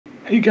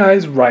Hey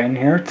guys, Ryan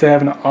here. Today I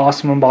have an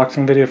awesome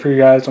unboxing video for you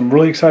guys. I'm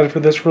really excited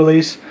for this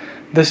release.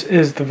 This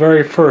is the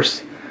very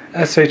first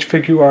SH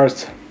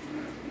Figuarts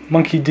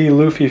Monkey D.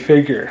 Luffy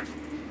figure.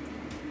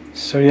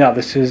 So yeah,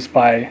 this is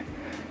by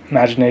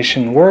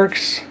Imagination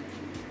Works.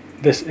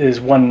 This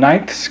is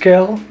 1/9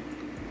 scale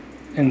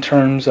in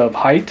terms of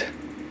height.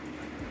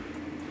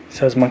 It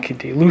says Monkey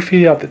D.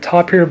 Luffy at the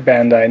top here,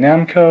 Bandai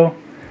Namco,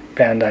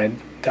 Bandai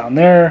down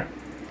there,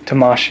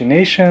 Tamashii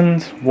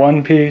Nations,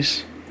 One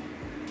Piece.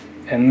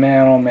 And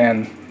man, oh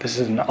man, this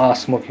is an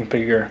awesome looking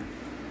figure.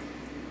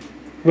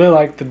 Really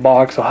like the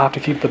box. I'll have to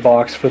keep the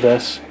box for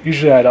this.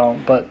 Usually I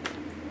don't, but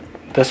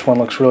this one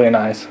looks really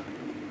nice.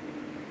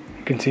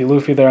 You can see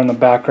Luffy there in the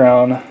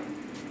background.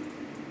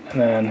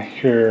 And then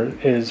here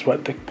is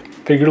what the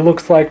figure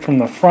looks like from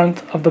the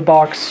front of the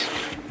box.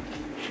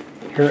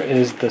 Here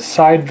is the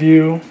side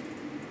view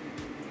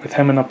with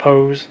him in a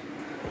pose.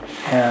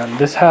 And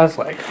this has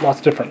like lots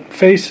of different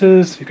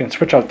faces. You can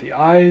switch out the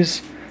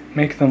eyes,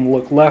 make them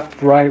look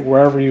left, right,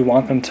 wherever you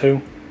want them to.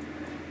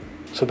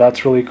 So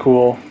that's really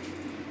cool.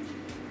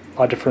 A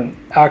lot of different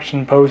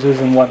action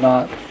poses and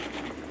whatnot.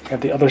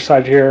 At the other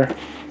side here,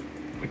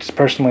 which is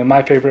personally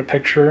my favorite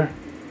picture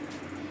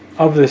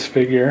of this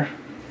figure.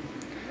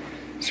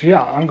 So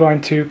yeah, I'm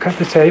going to cut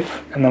the tape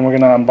and then we're going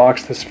to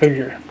unbox this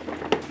figure.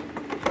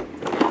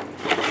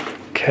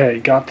 Okay,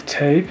 got the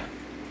tape.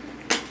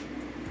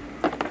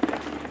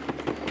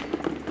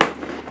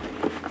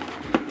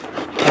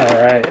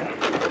 Alright.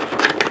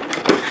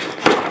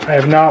 I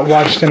have not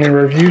watched any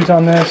reviews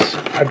on this.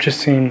 I've just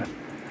seen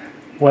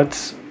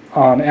what's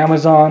on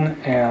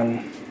Amazon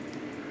and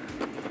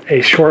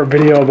a short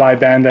video by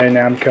Bandai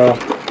Namco,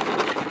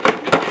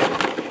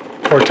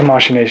 or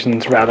Tamashii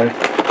Nations rather.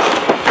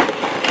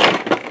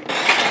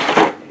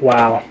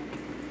 Wow.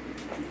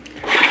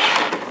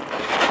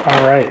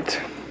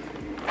 Alright,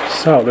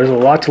 so there's a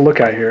lot to look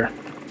at here.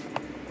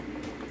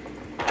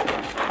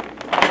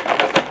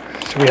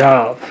 So we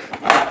have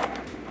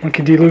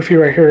Monkey D. Luffy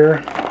right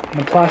here in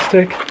the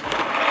plastic.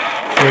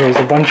 There's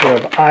a bunch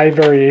of eye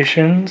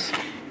variations,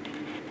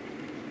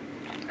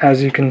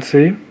 as you can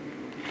see.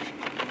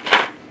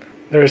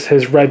 There's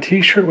his red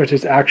t-shirt, which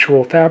is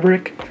actual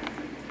fabric.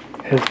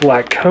 His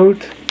black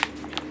coat,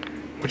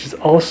 which is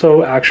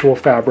also actual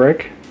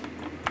fabric.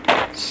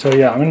 So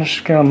yeah, I'm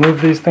just going to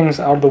move these things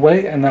out of the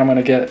way, and then I'm going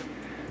to get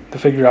the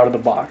figure out of the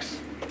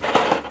box.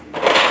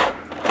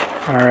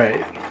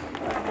 Alright,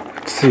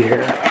 let's see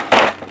here.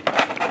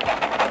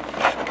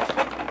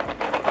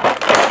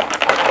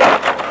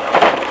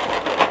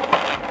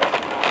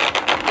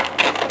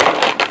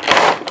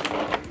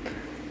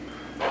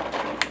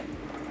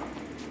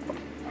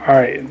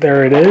 Alright,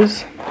 there it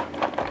is.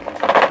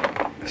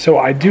 So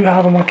I do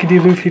have a Monkey D.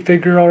 Luffy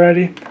figure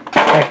already.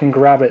 I can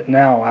grab it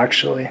now,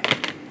 actually.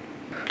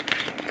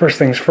 First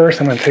things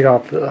first, I'm going to take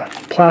off the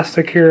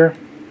plastic here.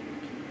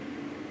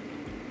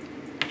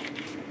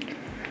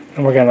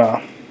 And we're going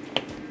to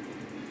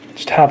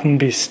just have him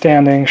be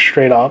standing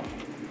straight up.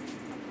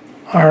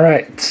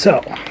 Alright,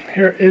 so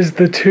here is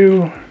the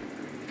two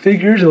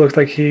figures. It looks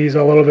like he's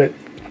a little bit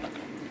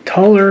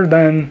taller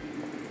than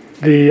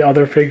the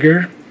other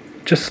figure.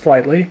 Just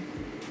slightly.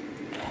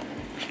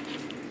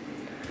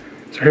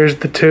 So here's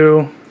the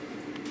two,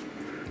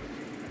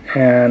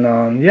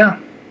 and yeah,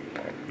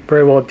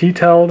 very well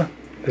detailed.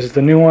 This is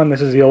the new one,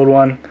 this is the old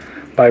one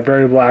by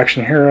Variable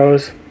Action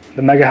Heroes,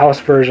 the Mega House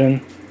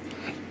version.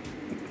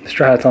 The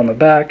Straw Hat's on the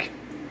back,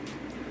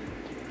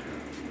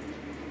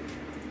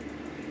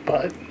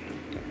 but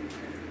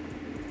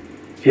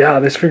yeah,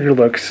 this figure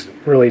looks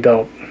really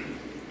dope.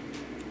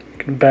 You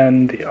can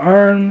bend the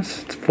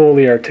arms, it's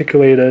fully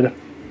articulated.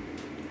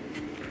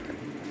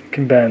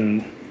 Can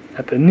bend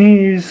at the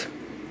knees,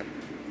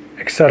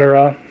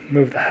 etc.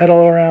 Move the head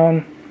all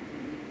around.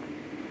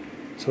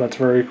 So that's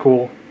very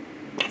cool.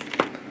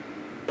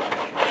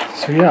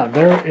 So yeah,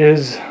 there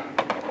is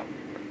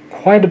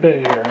quite a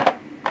bit here.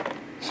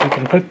 So you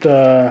can put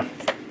the,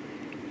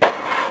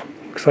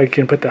 looks like you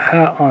can put the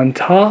hat on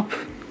top.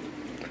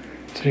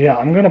 So yeah,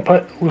 I'm gonna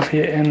put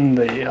Luffy in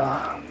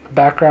the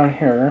background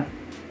here.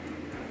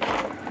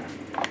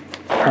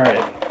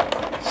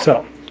 Alright,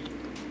 so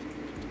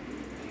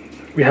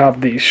we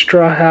have the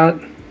straw hat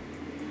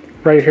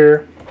right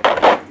here.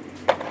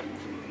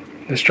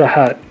 The straw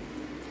hat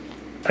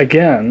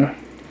again.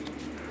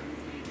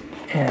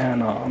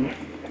 And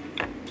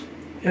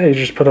yeah, you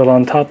just put it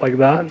on top like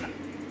that.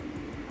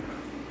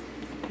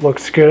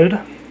 Looks good.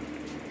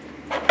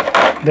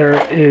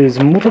 There is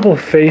multiple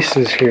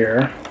faces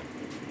here.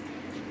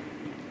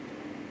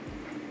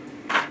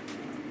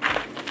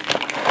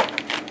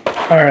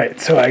 Alright,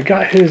 so I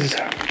got his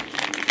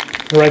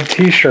red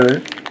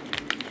t-shirt.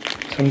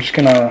 So I'm just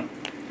gonna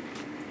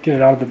get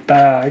it out of the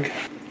bag.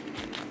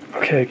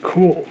 Okay,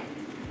 cool.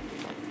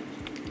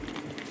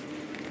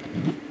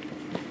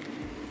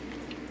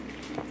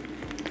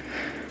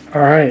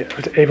 Alright, I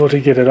was able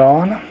to get it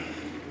on.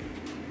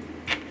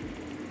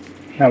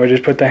 Now we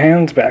just put the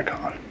hands back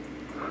on.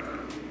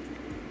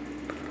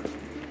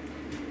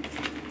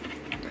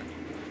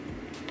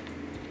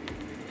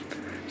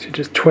 So you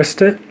just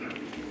twist it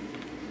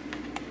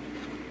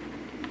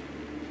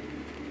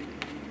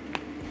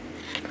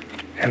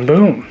And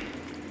boom,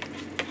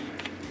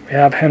 we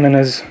have him in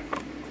his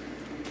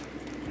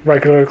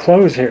regular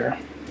clothes here.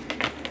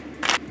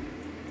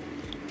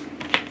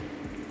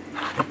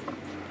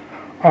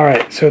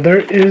 Alright, so there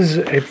is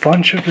a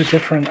bunch of the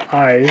different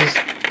eyes.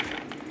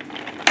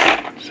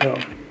 So,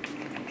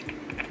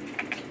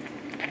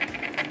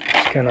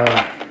 just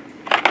gonna,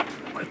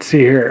 let's see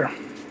here.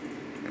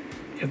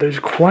 Yeah, there's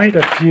quite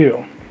a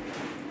few.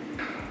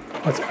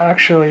 Let's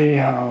actually,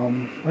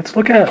 let's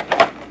look at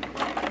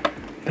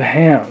the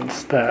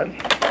hands that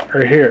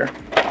are here.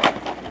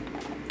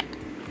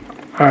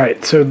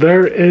 Alright, so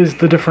there is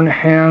the different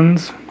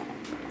hands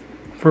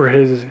for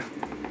his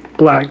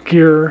black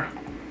gear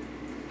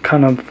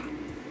kind of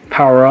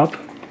power up.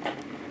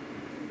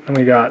 And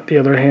we got the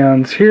other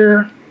hands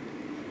here.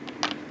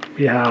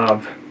 We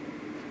have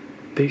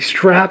the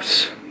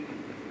straps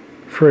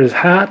for his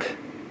hat.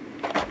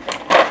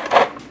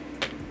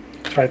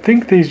 So I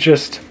think these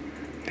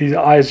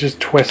eyes just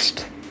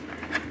twist.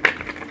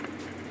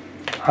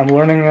 I'm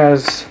learning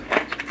as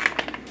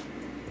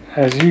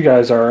you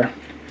guys are.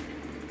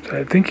 So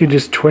I think you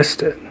just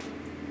twist it.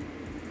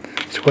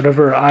 So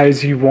whatever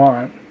eyes you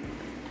want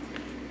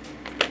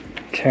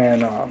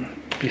can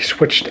be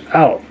switched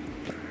out.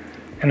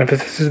 And if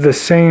this is the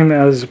same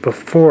as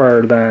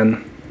before,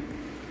 then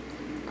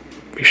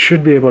we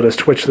should be able to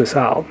switch this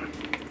out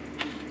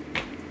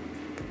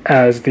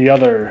as the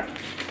other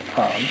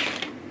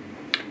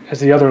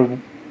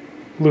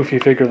Luffy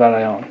figure that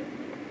I own.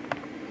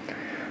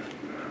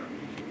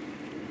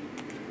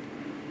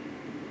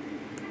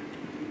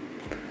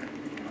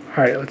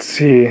 Alright, let's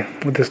see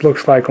what this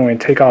looks like when we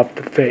take off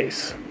the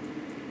face.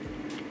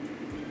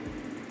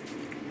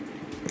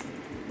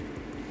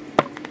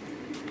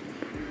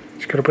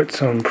 Just gotta put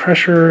some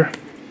pressure.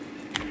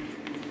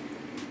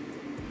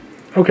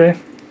 Okay,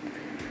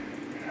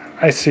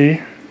 I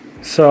see.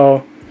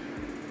 So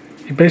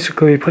you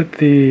basically put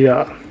the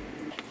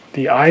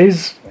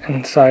eyes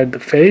inside the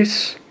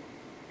face.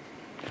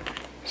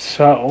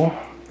 So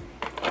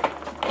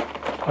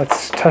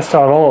let's test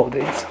out all of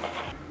these.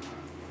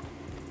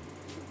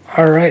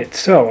 Alright,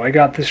 so I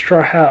got the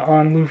straw hat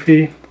on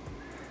Luffy.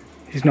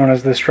 He's known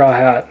as the straw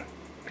hat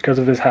because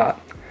of his hat.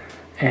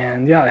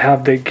 And yeah, I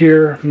have the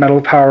gear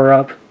metal power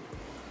up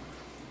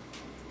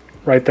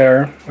right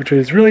there, which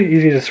is really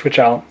easy to switch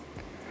out.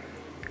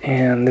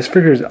 And this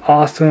figure is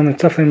awesome.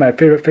 It's definitely my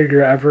favorite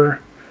figure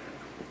ever.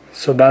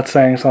 So that's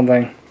saying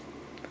something.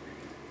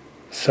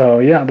 So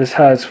yeah, this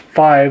has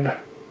 5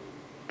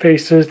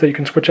 faces that you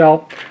can switch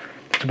out.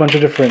 There's a bunch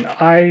of different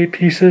eye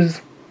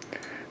pieces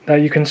that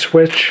you can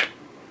switch.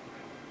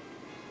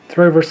 It's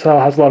very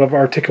versatile, has a lot of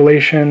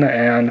articulation,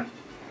 and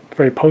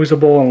very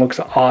posable and looks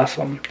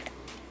awesome.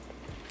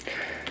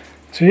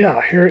 So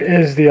yeah, here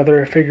is the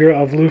other figure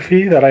of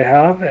Luffy that I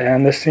have,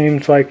 and this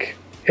seems like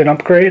an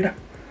upgrade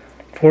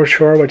for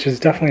sure, which is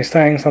definitely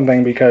saying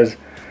something because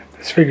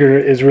this figure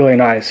is really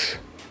nice.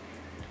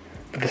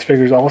 But this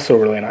figure is also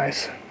really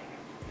nice.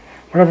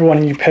 Whatever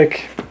one you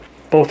pick,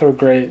 both are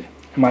great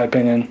in my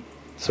opinion.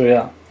 So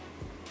yeah.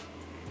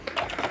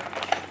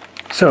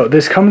 So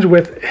this comes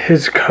with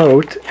his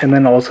coat and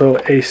then also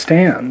a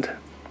stand.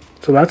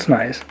 So that's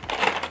nice.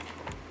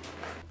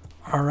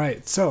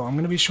 Alright, so I'm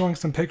going to be showing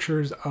some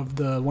pictures of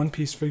the One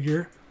Piece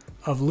figure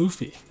of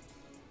Luffy.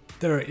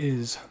 There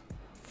is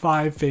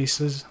 5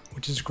 faces,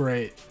 which is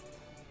great.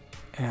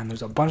 And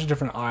there's a bunch of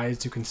different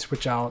eyes you can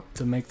switch out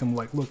to make them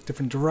like look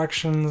different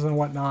directions and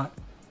whatnot.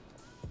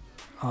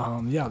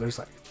 Yeah, there's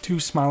like 2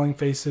 smiling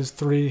faces,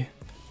 3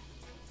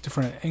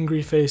 different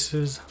angry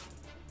faces.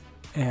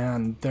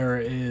 And there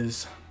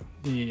is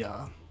the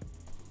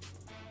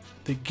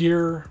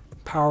gear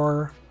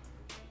power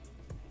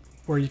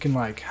where you can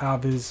like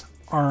have his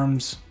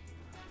arms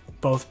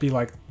both be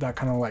like that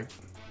kind of like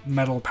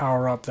metal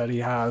power up that he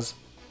has.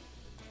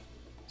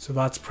 So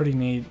that's pretty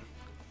neat.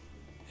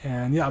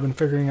 And yeah, I've been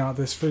figuring out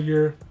this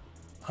figure.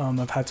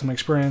 I've had some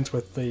experience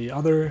with the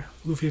other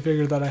Luffy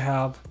figure that I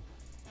have.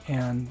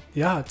 And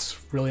yeah,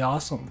 it's really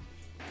awesome.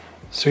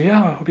 So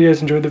yeah, I hope you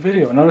guys enjoyed the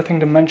video. Another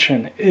thing to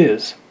mention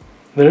is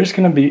there's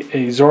going to be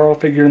a Zoro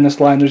figure in this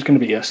line. There's going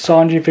to be a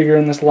Sanji figure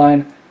in this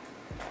line.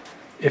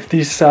 If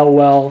these sell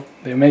well,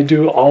 they may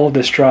do all of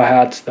the straw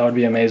hats. That would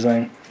be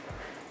amazing.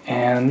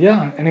 And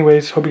yeah,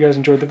 anyways, hope you guys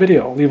enjoyed the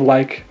video. Leave a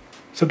like,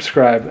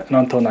 subscribe, and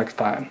until next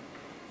time,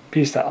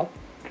 peace out.